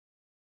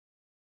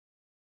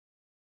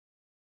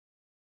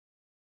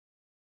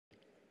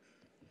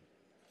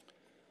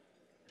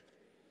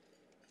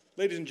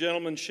Ladies and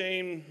gentlemen,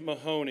 Shane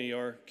Mahoney,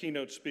 our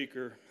keynote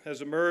speaker,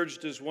 has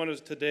emerged as one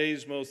of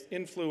today's most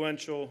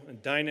influential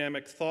and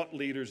dynamic thought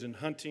leaders in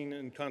hunting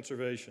and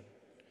conservation,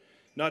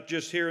 not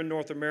just here in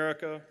North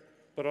America,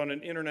 but on an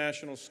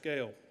international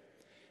scale.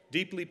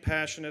 Deeply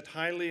passionate,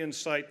 highly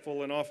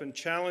insightful, and often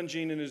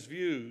challenging in his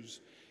views,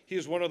 he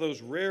is one of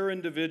those rare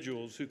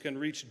individuals who can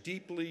reach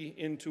deeply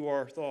into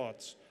our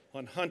thoughts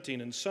on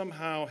hunting and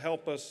somehow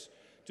help us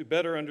to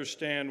better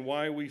understand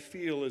why we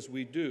feel as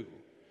we do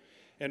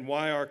and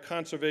why our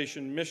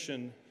conservation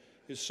mission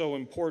is so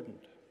important.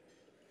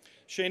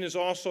 Shane is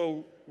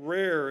also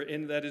rare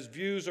in that his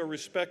views are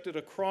respected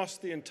across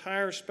the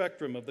entire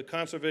spectrum of the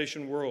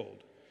conservation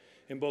world,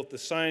 in both the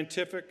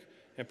scientific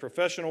and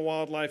professional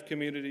wildlife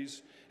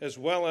communities, as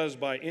well as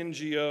by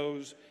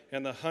NGOs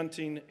and the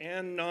hunting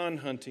and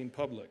non-hunting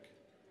public.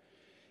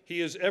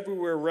 He is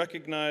everywhere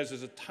recognized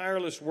as a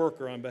tireless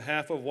worker on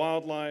behalf of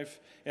wildlife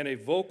and a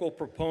vocal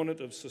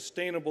proponent of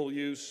sustainable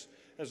use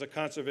as a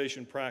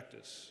conservation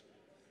practice.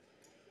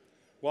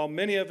 While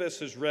many of us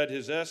has read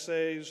his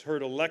essays,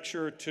 heard a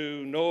lecture or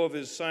two, know of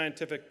his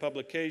scientific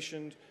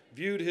publications,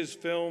 viewed his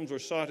films, or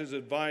sought his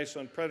advice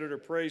on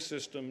predator-prey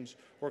systems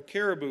or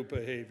caribou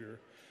behavior,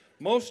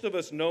 most of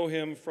us know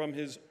him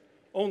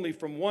only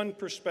from one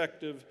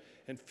perspective,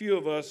 and few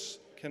of us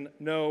can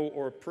know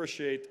or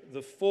appreciate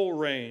the full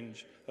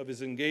range of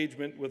his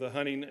engagement with the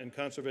hunting and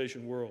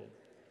conservation world.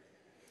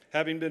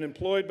 Having been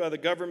employed by the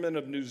government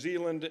of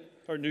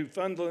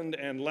Newfoundland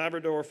and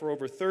Labrador for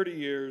over 30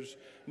 years,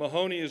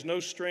 Mahoney is no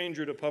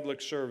stranger to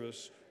public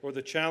service or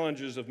the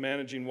challenges of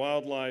managing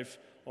wildlife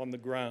on the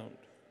ground.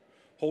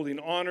 Holding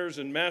honors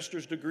and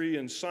master's degree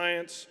in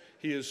science,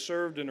 he has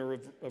served in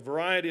a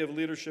variety of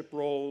leadership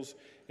roles,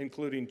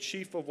 including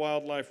Chief of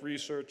Wildlife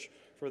Research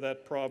for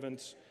that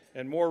province,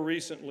 and more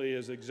recently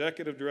as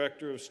Executive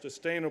Director of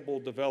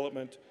Sustainable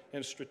Development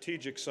and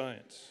Strategic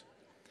Science.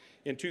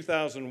 In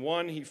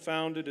 2001, he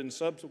founded and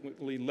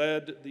subsequently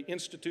led the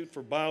Institute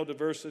for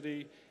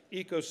Biodiversity,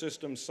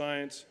 Ecosystem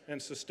Science, and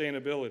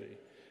Sustainability,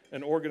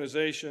 an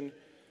organization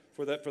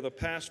that for the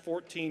past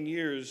 14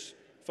 years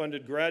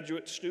funded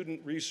graduate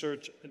student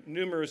research at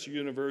numerous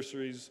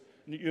universities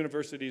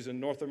in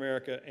North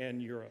America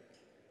and Europe.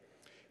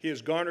 He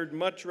has garnered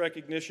much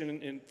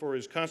recognition for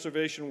his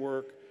conservation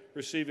work,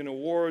 receiving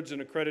awards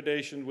and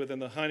accreditation within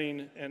the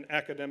hunting and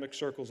academic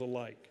circles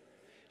alike.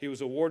 He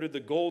was awarded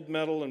the Gold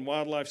Medal in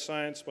Wildlife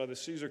Science by the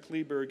Cesar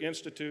Kleberg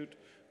Institute,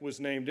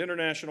 was named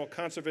International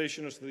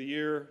Conservationist of the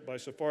Year by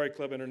Safari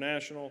Club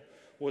International,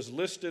 was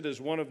listed as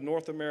one of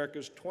North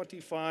America's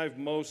 25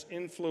 most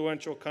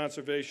influential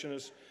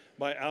conservationists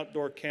by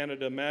Outdoor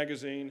Canada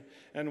magazine,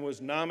 and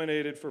was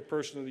nominated for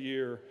Person of the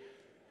Year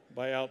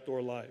by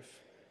Outdoor Life.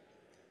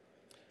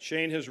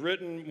 Shane has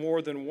written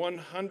more than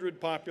 100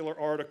 popular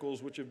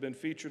articles which have been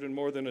featured in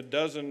more than a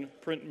dozen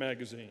print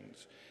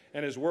magazines,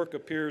 and his work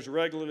appears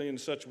regularly in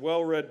such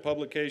well-read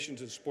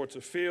publications as Sports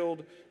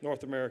Afield,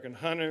 North American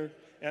Hunter,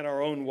 and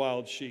Our Own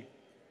Wild Sheep.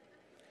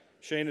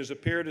 Shane has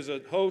appeared as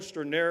a host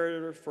or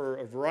narrator for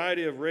a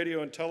variety of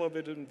radio and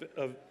television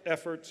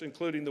efforts,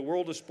 including The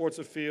World of Sports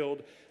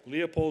Afield,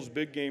 Leopold's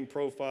Big Game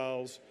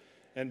Profiles,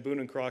 and Boone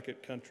and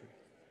Crockett Country.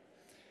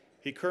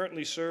 He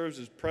currently serves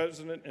as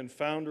president and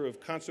founder of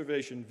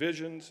Conservation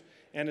Visions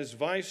and is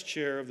vice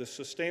chair of the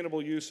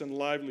Sustainable Use and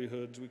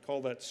Livelihoods, we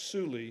call that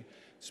SULI,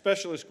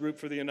 Specialist Group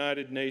for the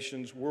United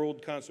Nations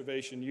World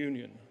Conservation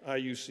Union,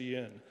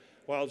 IUCN.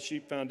 Wild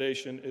Sheep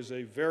Foundation is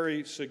a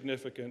very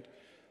significant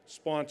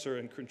sponsor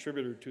and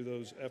contributor to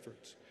those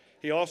efforts.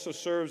 He also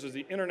serves as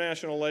the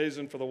International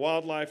Liaison for the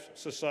Wildlife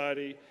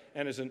Society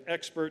and is an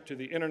expert to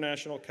the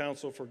International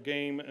Council for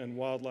Game and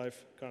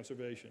Wildlife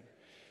Conservation.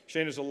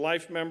 Shane is a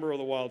life member of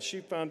the Wild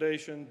Sheep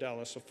Foundation,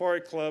 Dallas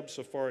Safari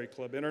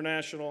Club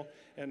International,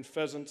 and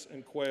Pheasants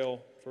and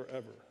Quail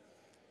Forever.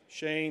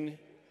 Shane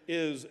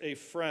is a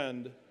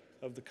friend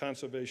of the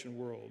conservation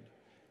world,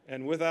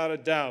 and without a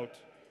doubt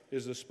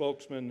is the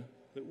spokesman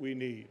that we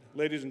need.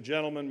 Ladies and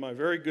gentlemen, my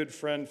very good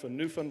friend from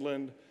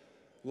Newfoundland,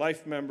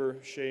 life member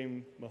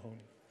Shane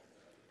Mahoney.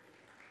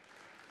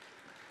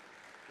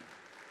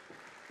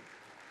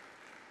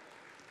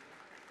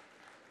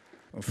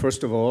 Well,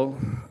 first of all,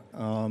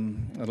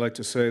 I'd like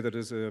to say that it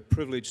is a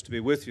privilege to be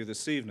with you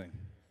this evening.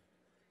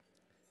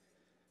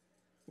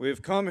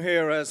 We've come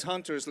here as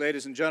hunters,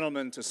 ladies and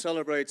gentlemen, to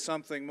celebrate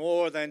something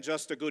more than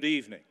just a good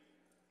evening.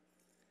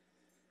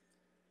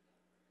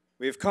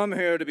 We've come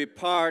here to be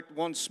part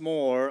once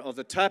more of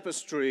the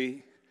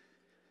tapestry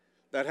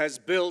that has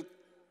built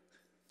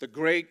the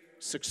great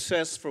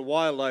success for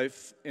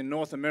wildlife in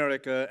North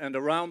America and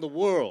around the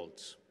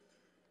world.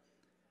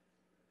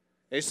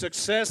 A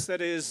success that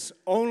is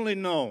only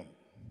known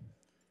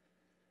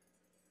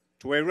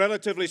to a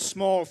relatively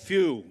small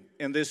few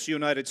in this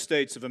United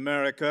States of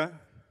America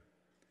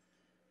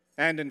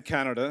and in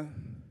Canada,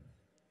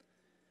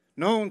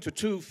 known to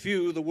too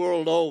few the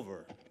world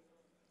over.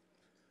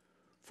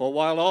 For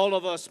while all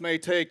of us may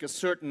take a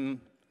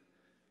certain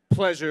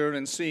pleasure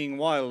in seeing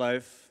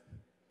wildlife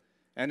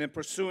and in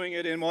pursuing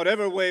it in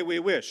whatever way we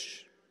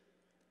wish,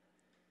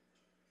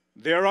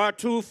 There are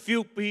too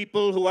few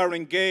people who are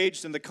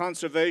engaged in the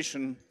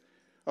conservation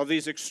of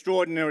these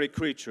extraordinary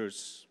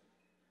creatures,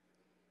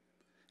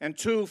 and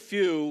too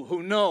few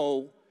who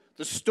know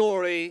the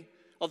story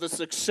of the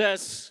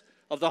success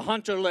of the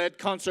hunter-led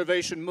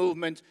conservation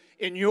movement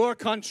in your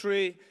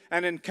country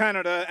and in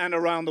Canada and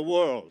around the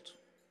world.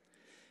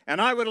 And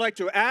I would like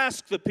to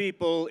ask the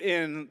people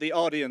in the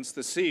audience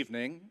this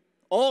evening,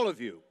 all of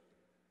you,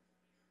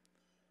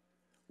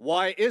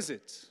 why is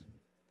it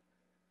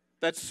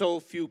that so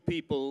few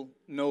people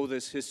know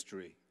this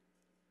history?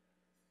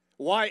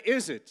 Why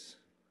is it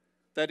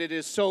that it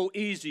is so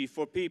easy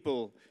for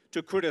people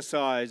to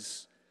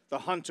criticize the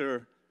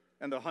hunter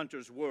and the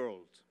hunter's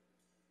world?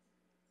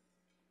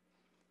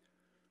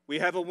 We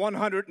have a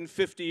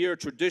 150-year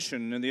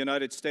tradition in the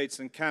United States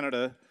and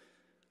Canada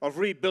of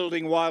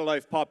rebuilding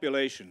wildlife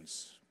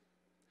populations,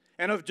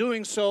 and of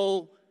doing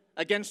so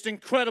against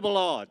incredible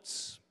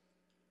odds.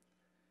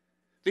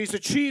 These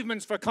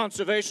achievements for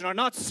conservation are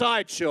not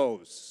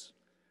sideshows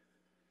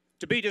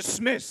to be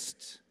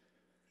dismissed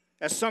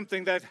as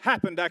something that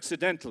happened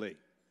accidentally.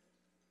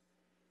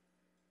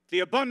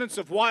 The abundance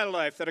of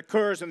wildlife that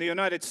occurs in the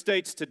United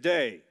States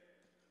today,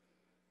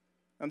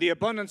 and the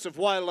abundance of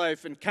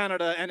wildlife in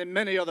Canada and in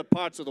many other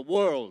parts of the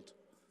world,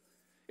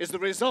 is the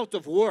result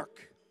of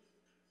work.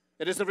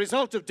 It is the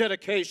result of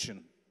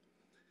dedication.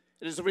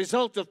 It is the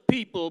result of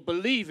people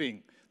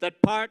believing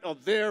that part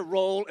of their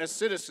role as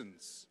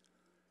citizens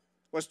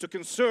was to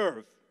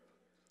conserve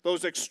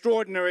those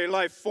extraordinary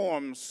life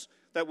forms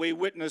that we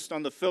witnessed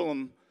on the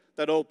film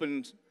that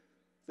opened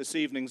this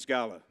evening's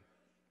gala.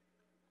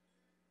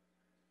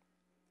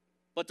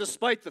 But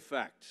despite the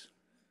fact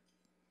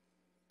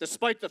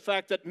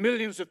that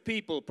millions of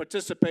people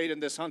participate in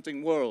this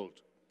hunting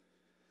world,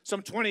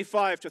 some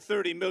 25 to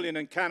 30 million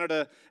in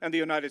Canada and the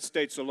United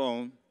States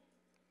alone,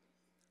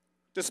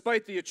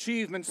 despite the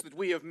achievements that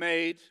we have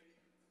made,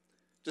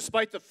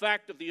 despite the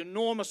fact of the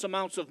enormous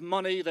amounts of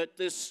money that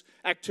this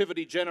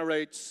activity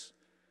generates,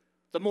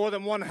 the more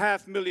than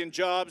 500,000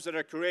 jobs that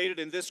are created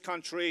in this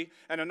country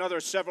and another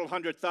several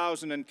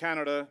 100,000 in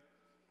Canada,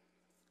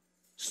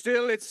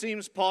 still it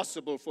seems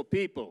possible for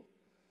people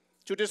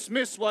to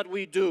dismiss what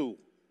we do,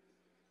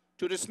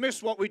 to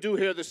dismiss what we do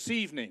here this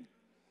evening,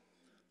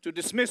 to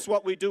dismiss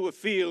what we do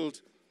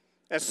afield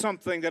as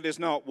something that is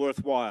not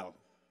worthwhile.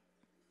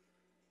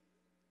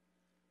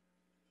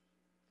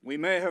 We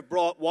may have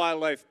brought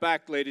wildlife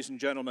back, ladies and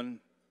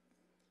gentlemen,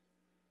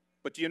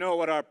 but do you know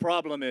what our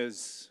problem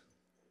is?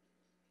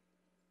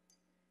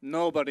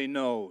 Nobody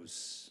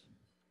knows.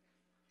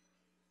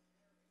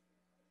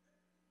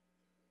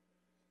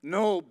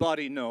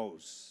 Nobody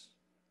knows.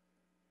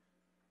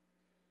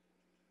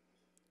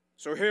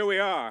 So here we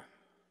are,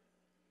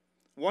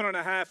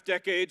 1.5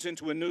 decades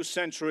into a new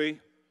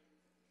century,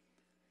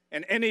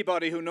 and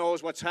anybody who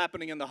knows what's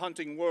happening in the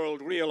hunting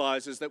world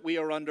realizes that we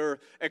are under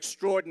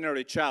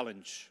extraordinary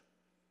challenge.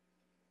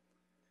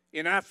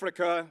 In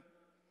Africa,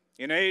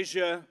 in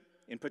Asia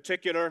in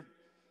particular,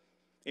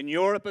 in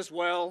Europe as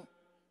well,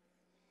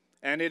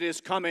 and it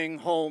is coming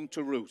home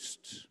to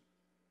roost.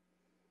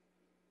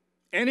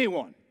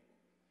 Anyone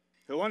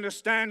who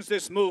understands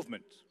this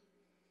movement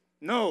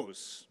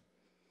knows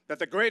that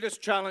the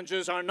greatest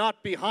challenges are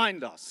not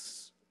behind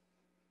us.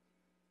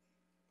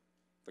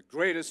 The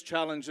greatest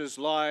challenges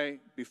lie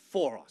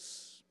before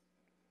us.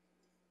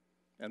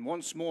 And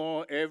once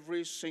more,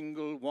 every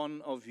single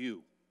one of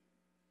you,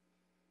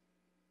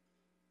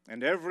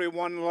 and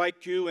everyone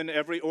like you in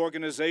every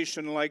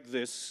organization like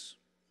this,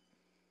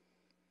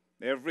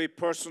 every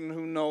person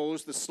who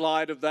knows the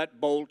slide of that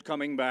bolt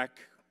coming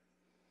back,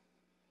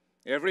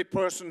 every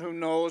person who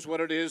knows what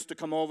it is to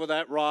come over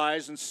that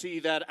rise and see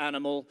that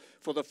animal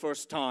for the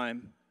first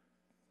time,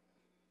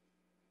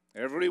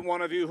 every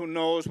one of you who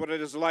knows what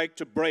it is like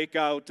to break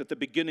out at the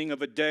beginning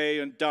of a day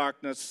in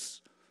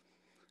darkness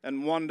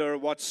and wonder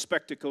what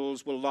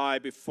spectacles will lie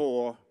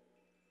before,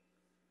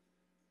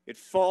 it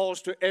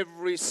falls to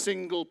every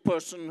single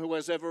person who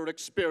has ever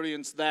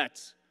experienced that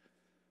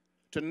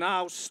to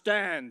now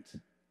stand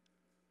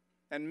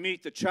and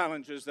meet the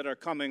challenges that are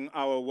coming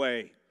our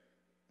way.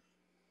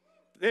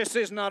 This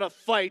is not a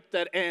fight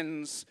that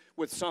ends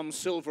with some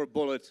silver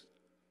bullet.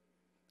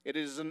 It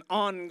is an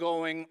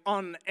ongoing,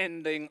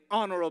 unending,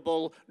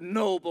 honorable,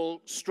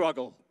 noble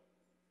struggle.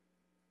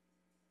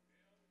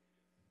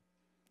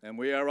 And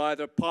we are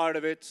either part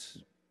of it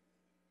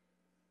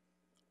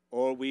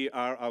or we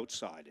are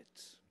outside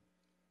it.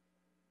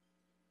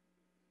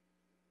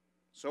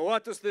 So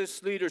what does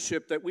this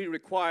leadership that we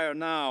require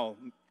now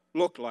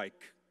look like?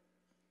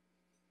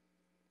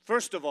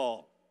 First of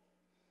all,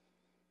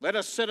 let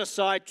us set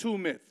aside two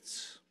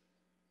myths.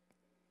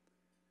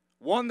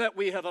 One that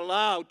we have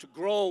allowed to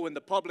grow in the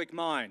public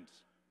mind,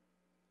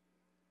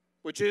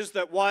 which is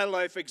that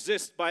wildlife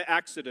exists by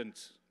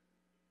accident.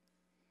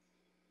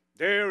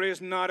 There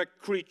is not a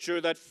creature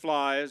that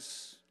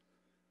flies,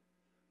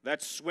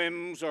 that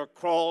swims or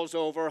crawls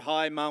over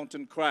high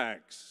mountain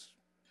crags,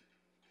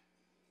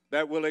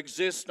 that will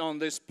exist on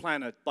this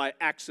planet by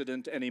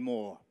accident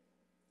anymore.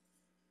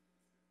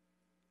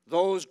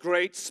 Those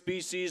great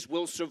species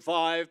will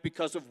survive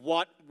because of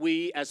what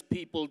we as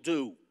people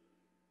do.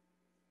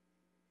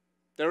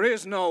 There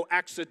is no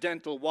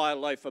accidental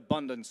wildlife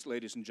abundance,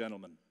 ladies and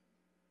gentlemen.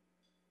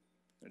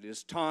 It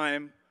is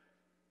time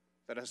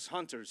that as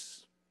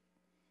hunters,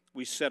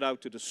 we set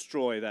out to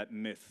destroy that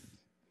myth,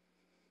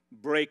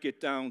 break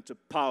it down to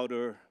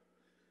powder,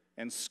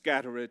 and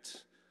scatter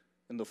it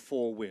in the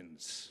four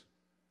winds.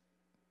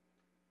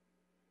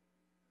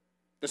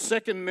 The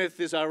second myth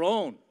is our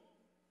own.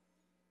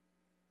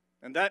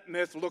 And that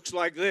myth looks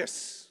like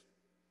this.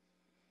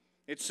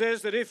 It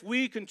says that if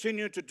we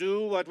continue to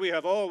do what we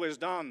have always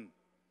done,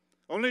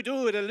 only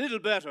do it a little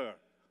better,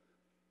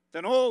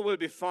 then all will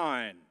be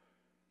fine.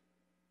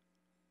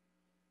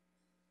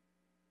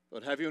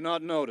 But have you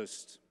not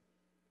noticed?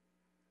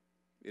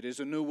 It is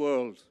a new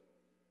world.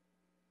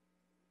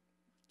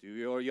 Do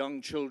your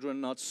young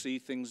children not see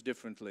things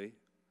differently?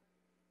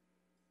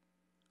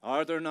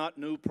 Are there not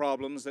new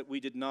problems that we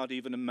did not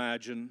even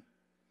imagine?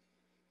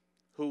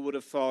 Who would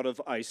have thought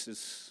of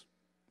ISIS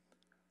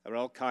or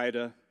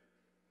Al-Qaeda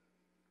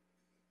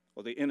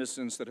or the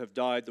innocents that have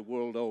died the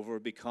world over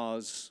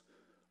because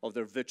of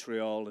their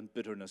vitriol and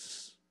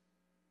bitterness?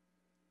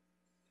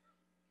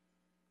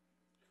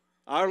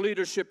 Our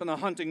leadership in the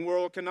hunting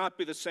world cannot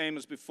be the same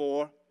as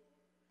before.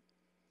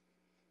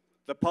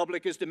 The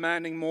public is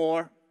demanding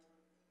more.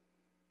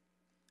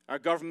 Our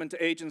government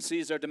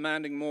agencies are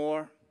demanding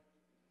more.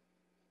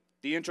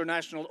 The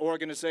international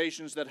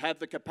organizations that have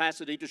the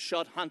capacity to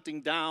shut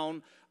hunting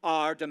down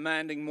are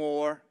demanding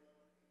more.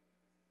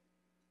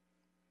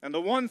 And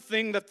the one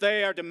thing that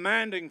they are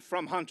demanding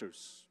from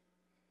hunters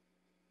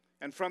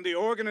and from the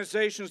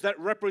organizations that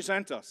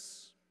represent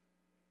us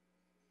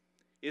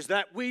is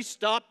that we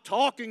stop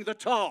talking the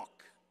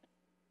talk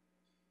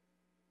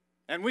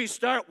and we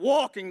start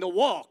walking the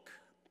walk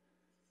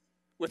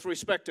with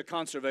respect to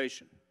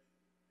conservation.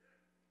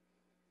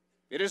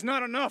 It is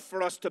not enough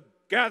for us to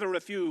gather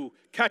a few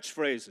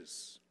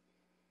catchphrases,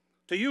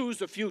 to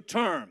use a few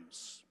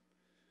terms,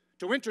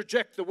 to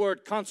interject the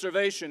word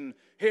conservation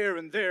here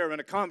and there in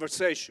a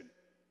conversation.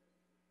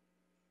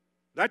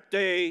 That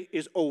day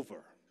is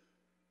over,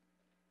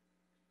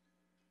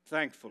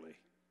 thankfully.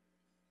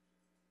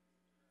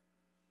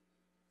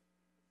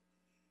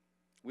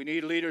 We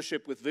need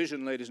leadership with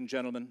vision, ladies and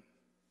gentlemen,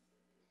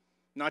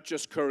 not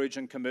just courage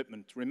and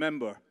commitment.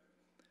 Remember,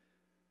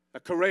 a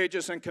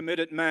courageous and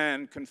committed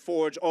man can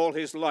forge all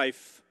his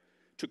life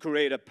to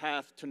create a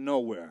path to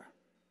nowhere.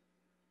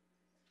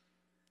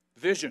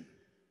 Vision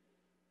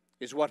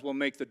is what will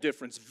make the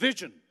difference.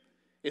 Vision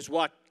is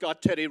what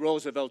got Teddy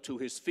Roosevelt to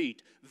his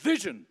feet.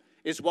 Vision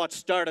is what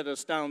started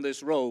us down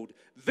this road.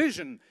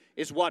 Vision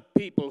is what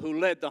people who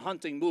led the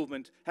hunting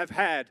movement have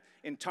had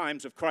in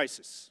times of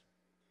crisis.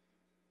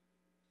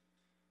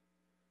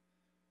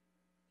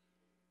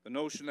 The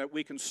notion that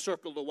we can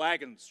circle the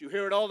wagons, you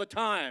hear it all the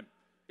time.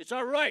 It's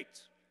our right.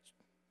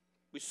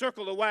 We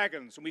circle the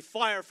wagons and we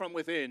fire from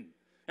within.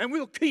 And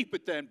we'll keep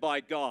it then, by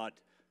God.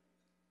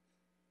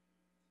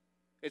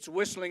 It's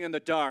whistling in the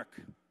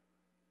dark.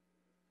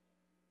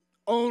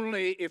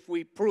 Only if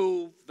we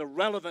prove the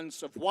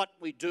relevance of what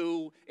we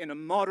do in a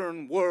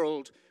modern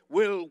world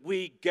will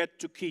we get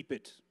to keep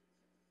it.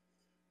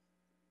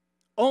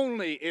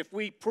 Only if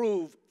we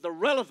prove the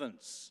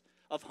relevance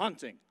of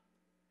hunting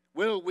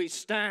will we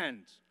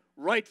stand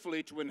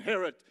rightfully to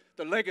inherit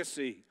the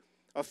legacy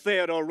of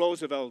Theodore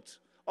Roosevelt,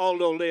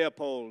 Aldo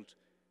Leopold,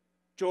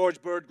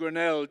 George Bird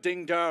Grinnell,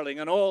 Ding Darling,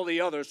 and all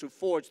the others who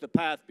forged the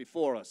path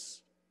before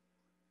us.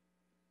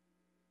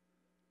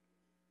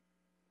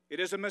 It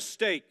is a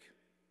mistake,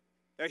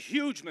 a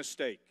huge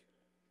mistake,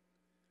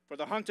 for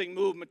the hunting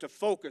movement to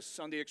focus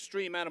on the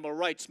extreme animal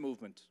rights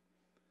movement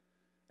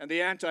and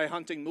the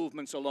anti-hunting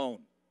movements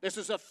alone. This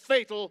is a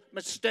fatal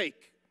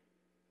mistake,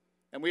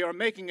 and we are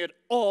making it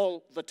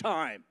all the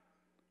time.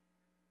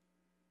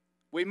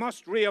 We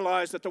must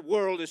realize that the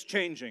world is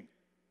changing.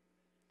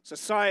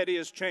 Society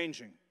is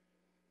changing.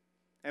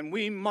 And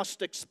we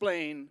must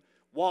explain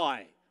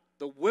why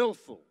the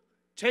willful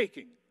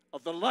taking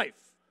of the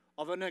life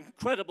of an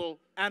incredible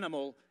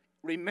animal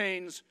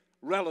remains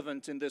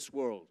relevant in this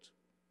world.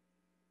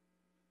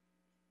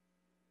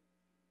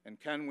 And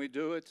can we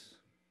do it?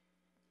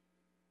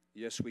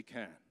 Yes, we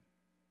can.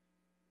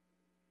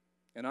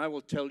 And I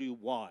will tell you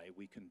why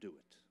we can do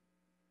it.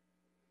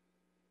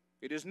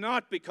 It is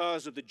not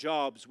because of the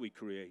jobs we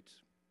create.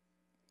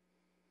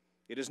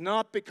 It is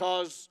not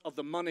because of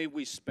the money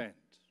we spend.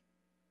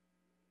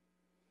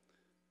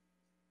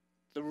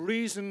 The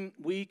reason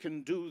we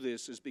can do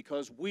this is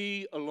because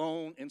we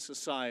alone in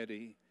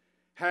society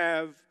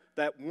have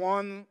that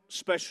one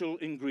special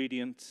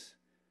ingredient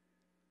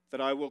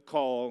that I will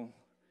call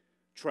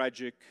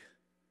tragic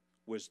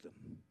wisdom.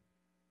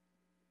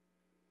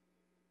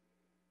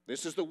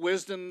 This is the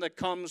wisdom that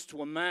comes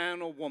to a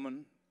man or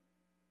woman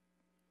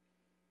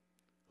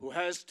who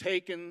has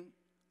taken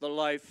the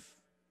life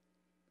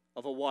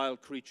of a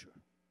wild creature.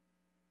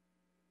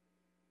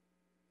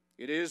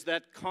 It is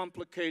that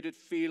complicated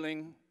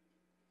feeling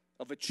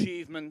of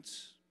achievement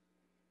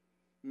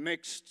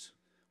mixed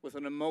with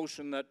an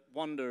emotion that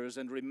wonders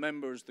and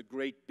remembers the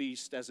great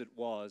beast as it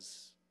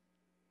was.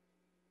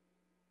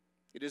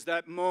 It is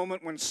that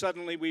moment when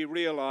suddenly we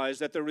realize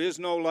that there is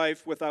no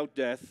life without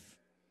death,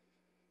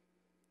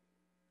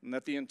 and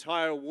that the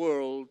entire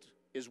world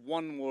is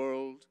one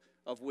world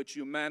of which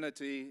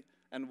humanity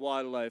and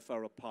wildlife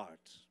are a part.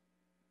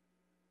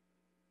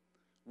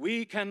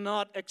 We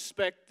cannot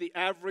expect the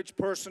average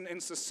person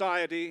in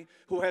society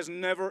who has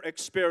never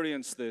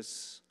experienced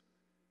this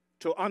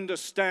to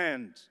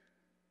understand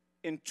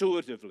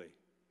intuitively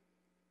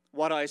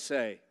what I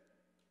say.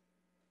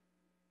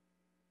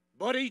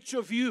 But each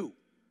of you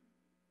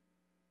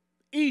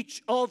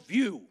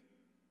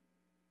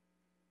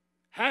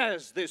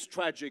has this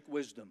tragic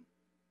wisdom.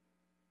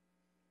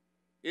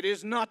 It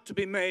is not to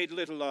be made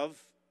little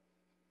of.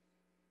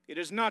 It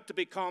is not to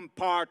become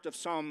part of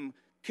some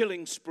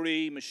killing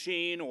spree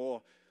machine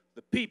or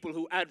the people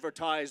who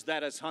advertise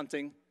that as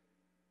hunting.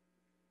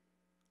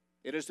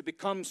 It is to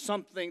become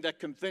something that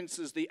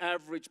convinces the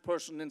average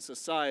person in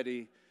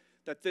society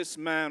that this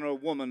man or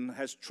woman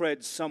has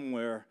tread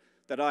somewhere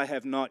that I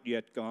have not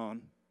yet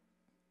gone.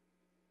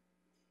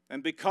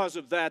 And because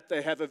of that,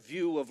 they have a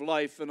view of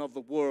life and of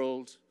the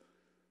world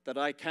that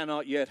I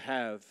cannot yet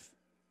have,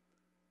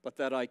 but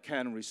that I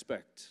can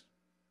respect.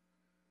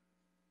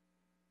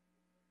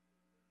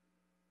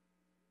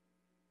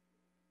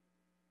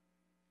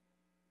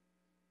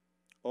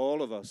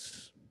 All of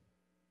us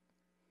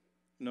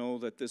know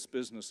that this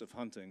business of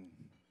hunting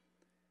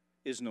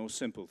is no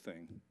simple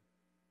thing.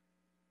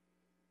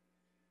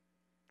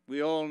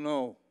 We all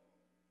know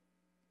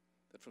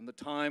that from the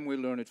time we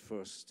learn it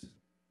first,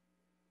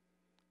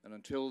 and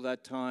until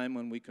that time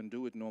when we can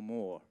do it no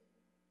more,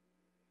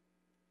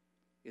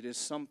 it is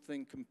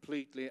something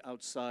completely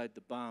outside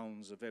the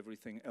bounds of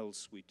everything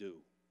else we do.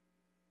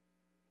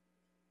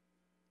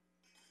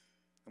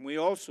 And we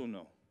also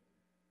know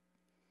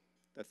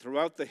that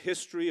throughout the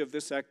history of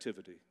this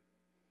activity,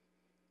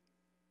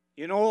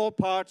 in all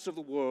parts of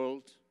the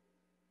world,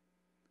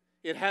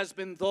 it has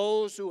been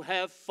those who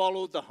have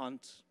followed the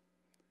hunt,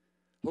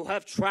 who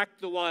have tracked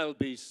the wild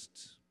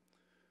beast,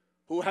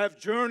 who have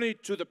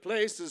journeyed to the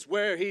places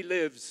where he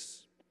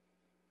lives,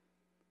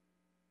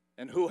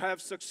 and who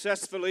have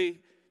successfully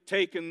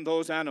taken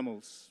those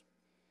animals,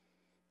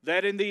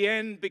 that in the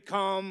end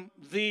become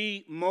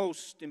the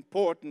most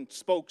important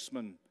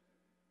spokesman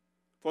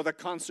for the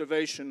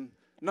conservation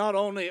not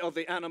only of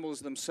the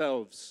animals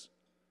themselves,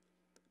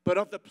 but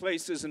of the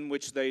places in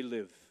which they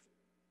live.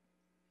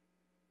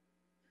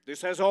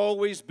 This has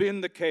always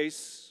been the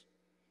case,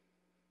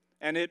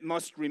 and it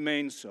must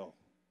remain so.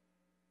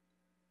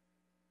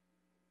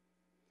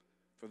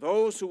 For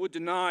those who would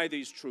deny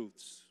these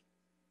truths,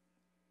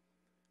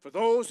 for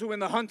those who in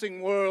the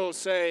hunting world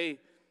say,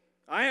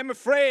 I am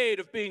afraid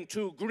of being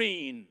too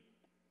green,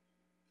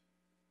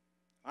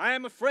 I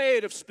am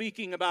afraid of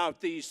speaking about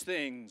these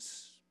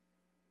things,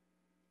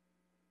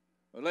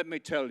 well, let me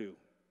tell you,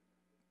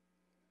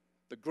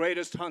 the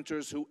greatest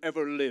hunters who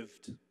ever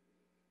lived,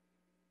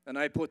 and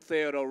I put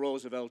Theodore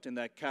Roosevelt in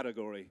that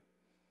category,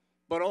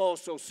 but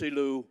also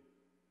Selous,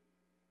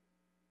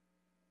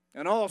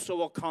 and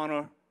also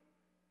O'Connor,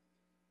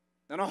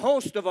 and a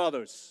host of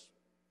others,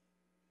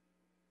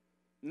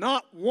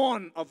 not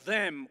one of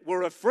them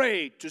were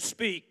afraid to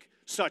speak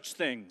such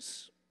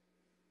things.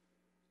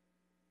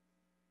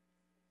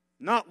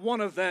 Not one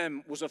of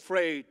them was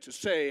afraid to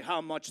say how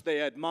much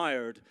they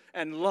admired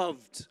and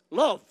loved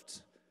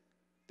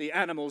the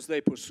animals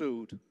they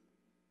pursued.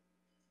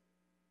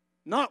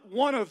 Not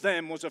one of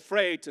them was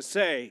afraid to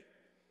say,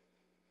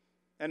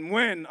 and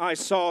when I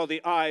saw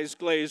the eyes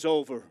glaze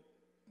over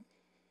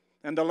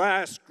and the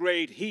last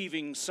great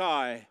heaving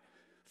sigh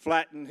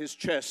flatten his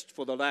chest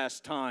for the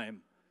last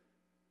time,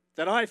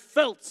 that I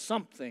felt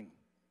something.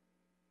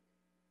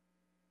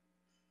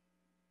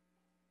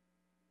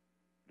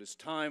 It is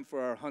time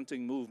for our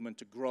hunting movement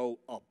to grow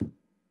up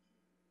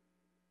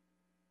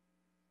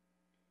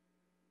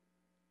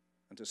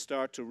and to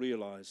start to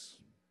realize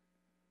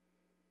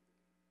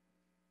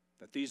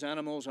that these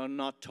animals are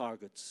not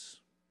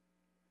targets.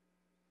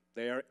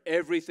 They are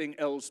everything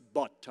else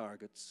but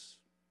targets.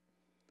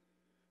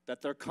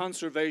 That their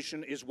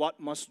conservation is what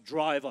must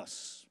drive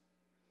us,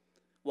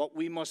 what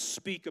we must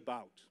speak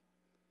about,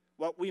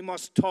 what we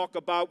must talk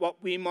about,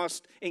 what we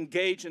must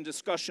engage in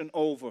discussion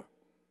over.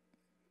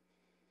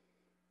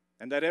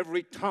 And that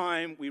every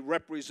time we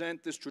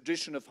represent this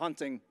tradition of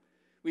hunting,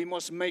 we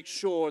must make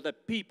sure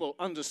that people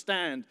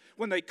understand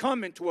when they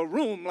come into a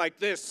room like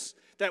this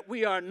that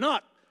we are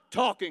not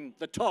talking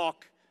the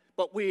talk,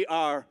 but we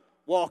are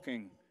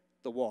walking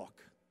the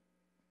walk.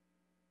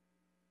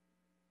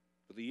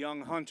 For the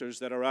young hunters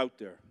that are out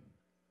there,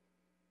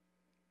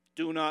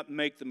 do not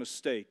make the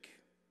mistake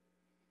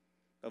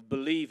of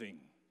believing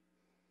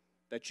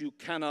that you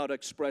cannot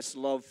express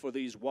love for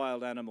these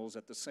wild animals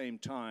at the same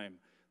time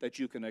that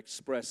you can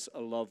express a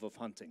love of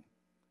hunting.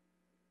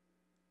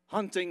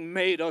 Hunting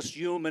made us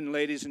human,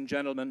 ladies and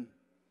gentlemen.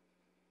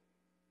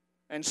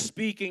 And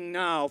speaking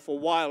now for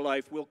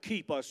wildlife will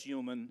keep us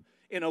human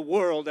in a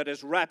world that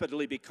is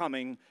rapidly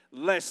becoming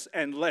less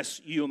and less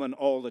human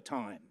all the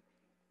time.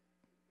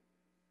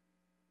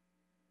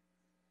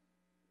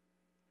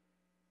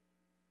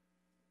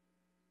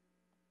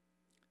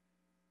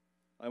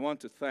 I want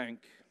to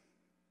thank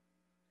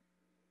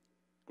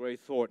Gray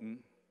Thornton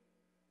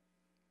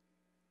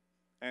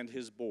and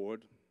his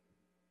board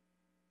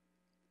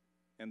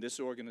and this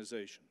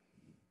organization,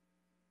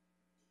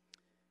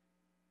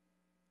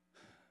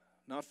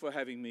 not for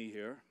having me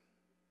here.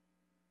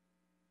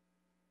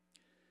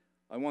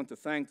 I want to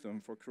thank them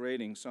for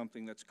creating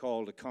something that's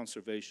called a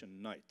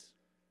conservation night.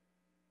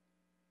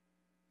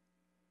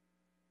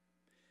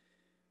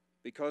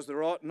 Because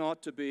there ought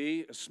not to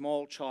be a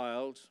small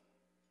child,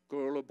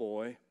 girl or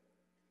boy,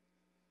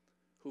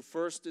 who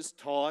first is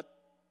taught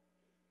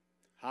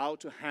how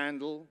to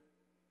handle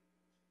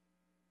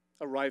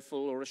a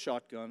rifle or a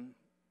shotgun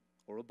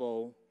or a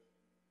bow.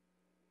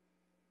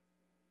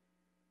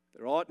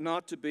 There ought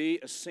not to be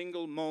a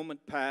single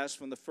moment pass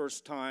from the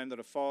first time that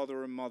a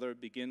father or mother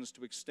begins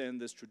to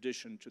extend this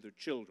tradition to their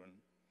children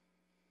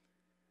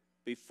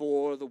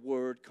before the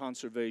word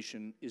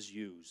conservation is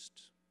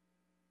used.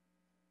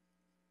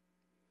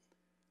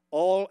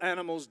 All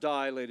animals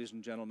die, ladies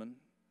and gentlemen,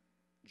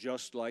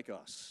 just like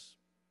us.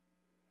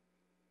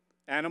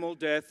 Animal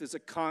death is a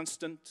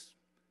constant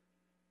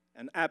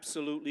and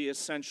absolutely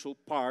essential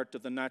part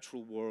of the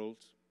natural world.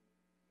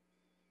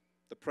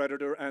 The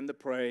predator and the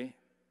prey.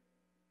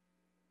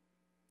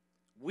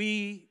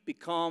 We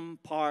become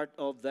part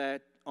of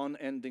that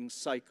unending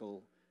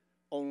cycle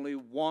only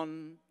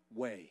one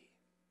way.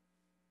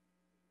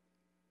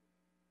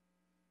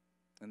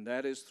 And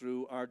that is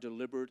through our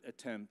deliberate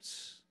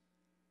attempts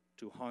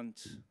to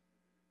hunt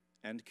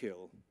and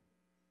kill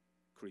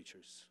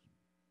creatures.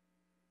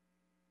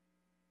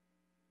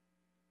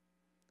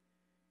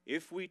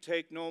 If we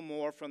take no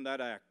more from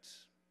that act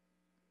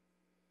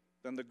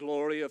than the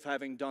glory of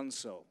having done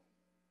so,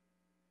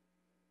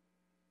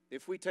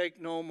 if we take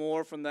no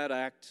more from that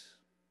act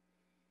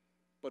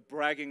but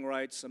bragging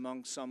rights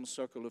among some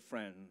circle of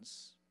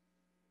friends,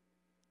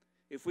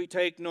 if we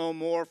take no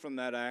more from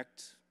that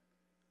act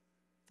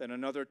than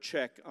another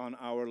check on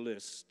our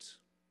list,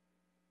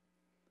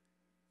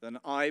 then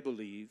I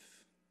believe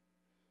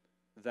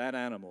that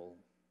animal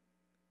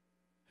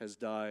has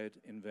died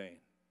in vain.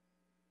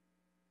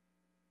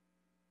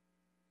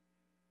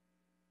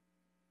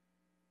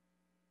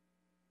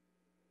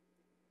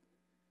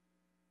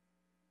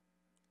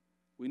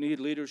 We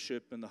need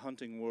leadership in the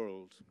hunting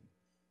world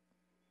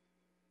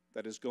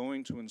that is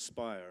going to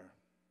inspire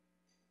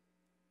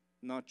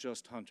not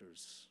just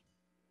hunters,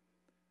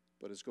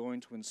 but is going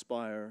to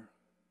inspire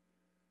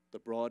the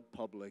broad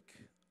public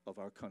of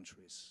our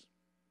countries.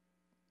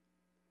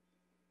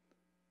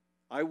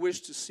 I wish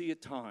to see a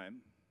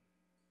time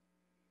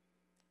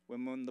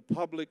when the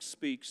public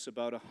speaks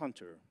about a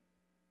hunter,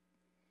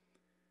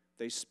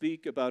 they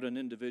speak about an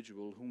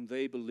individual whom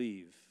they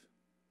believe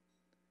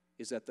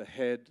is at the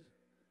head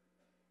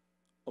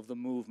of the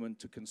movement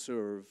to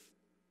conserve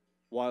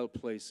wild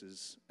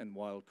places and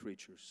wild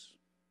creatures.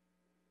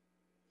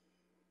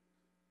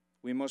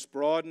 We must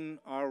broaden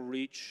our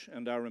reach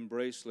and our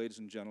embrace, ladies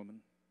and gentlemen.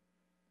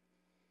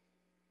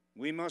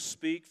 We must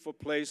speak for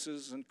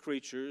places and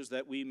creatures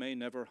that we may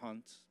never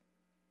hunt.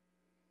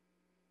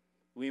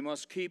 We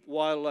must keep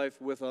wildlife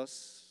with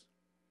us,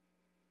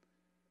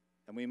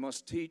 and we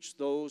must teach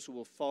those who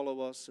will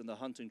follow us in the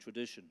hunting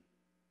tradition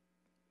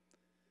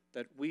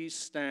that we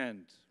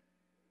stand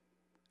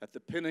at the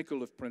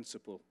pinnacle of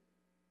principle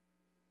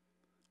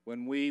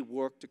when we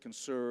work to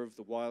conserve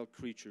the wild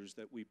creatures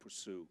that we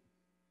pursue.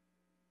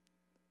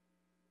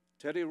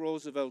 Teddy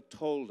Roosevelt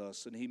told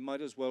us, and he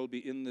might as well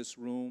be in this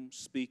room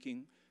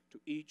speaking to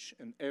each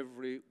and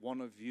every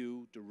one of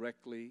you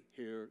directly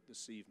here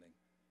this evening.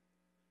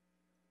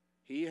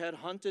 He had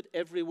hunted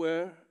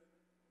everywhere,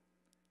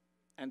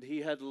 and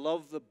he had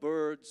loved the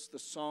birds, the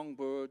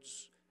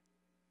songbirds,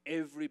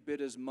 every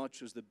bit as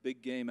much as the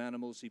big game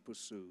animals he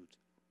pursued.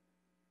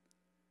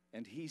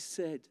 And he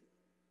said,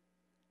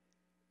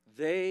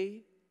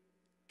 they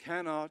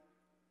cannot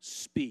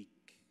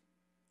speak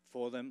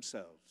for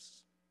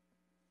themselves,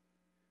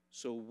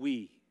 so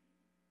we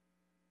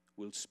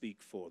will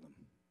speak for them.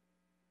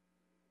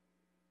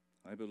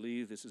 I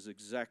believe this is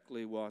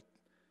exactly what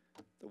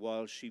the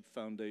Wild Sheep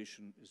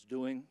Foundation is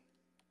doing.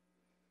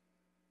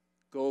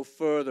 Go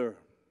further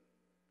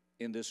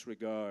in this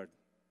regard.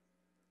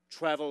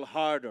 Travel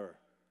harder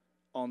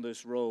on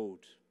this road.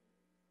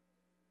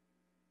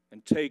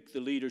 And take the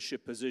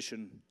leadership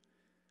position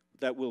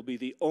that will be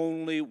the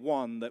only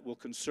one that will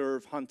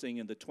conserve hunting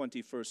in the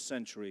 21st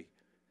century.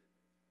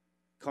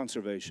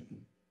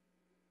 Conservation.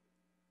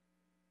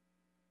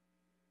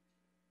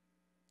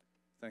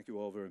 Thank you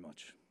all very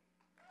much.